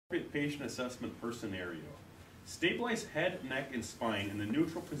Patient assessment per scenario. Stabilize head, neck, and spine in the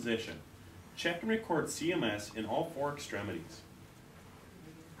neutral position. Check and record CMS in all four extremities.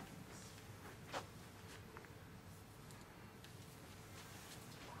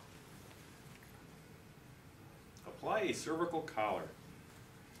 Apply a cervical collar.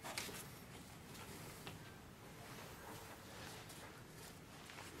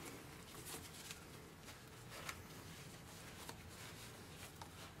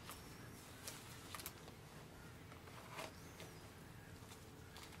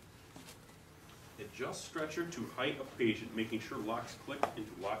 Adjust stretcher to height of patient, making sure locks click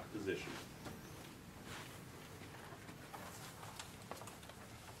into locked position.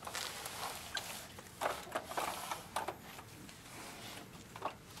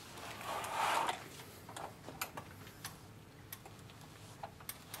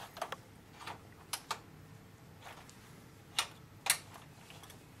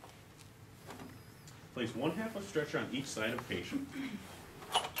 Place 1/2 of stretcher on each side of patient.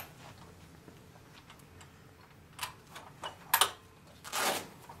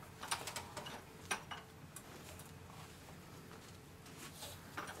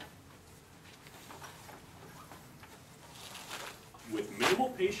 With minimal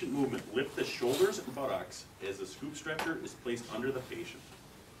patient movement, lift the shoulders and buttocks as the scoop stretcher is placed under the patient.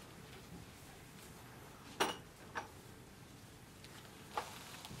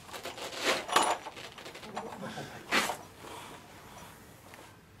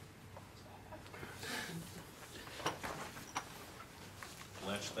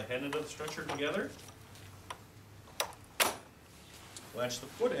 Latch the head end of the stretcher together. Latch the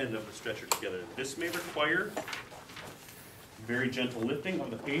foot end of the stretcher together. This may require very gentle lifting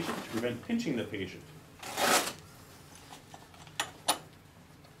of the patient to prevent pinching the patient.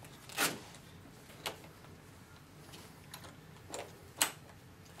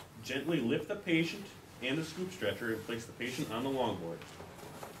 Gently lift the patient and the scoop stretcher and place the patient on the longboard.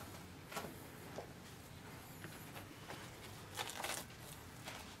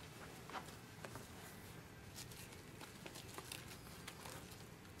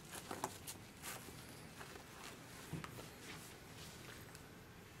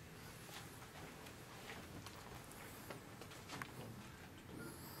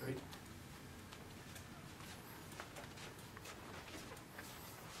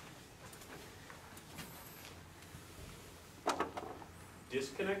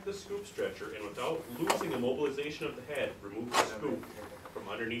 Disconnect the scoop stretcher and without losing immobilization of the head, remove the scoop from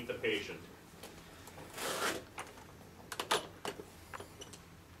underneath the patient.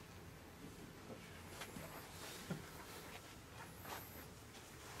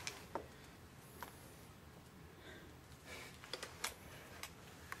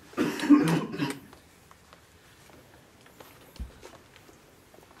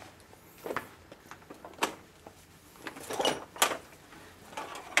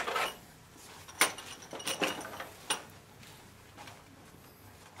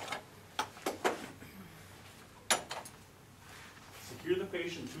 Secure the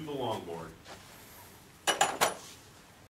patient to the longboard.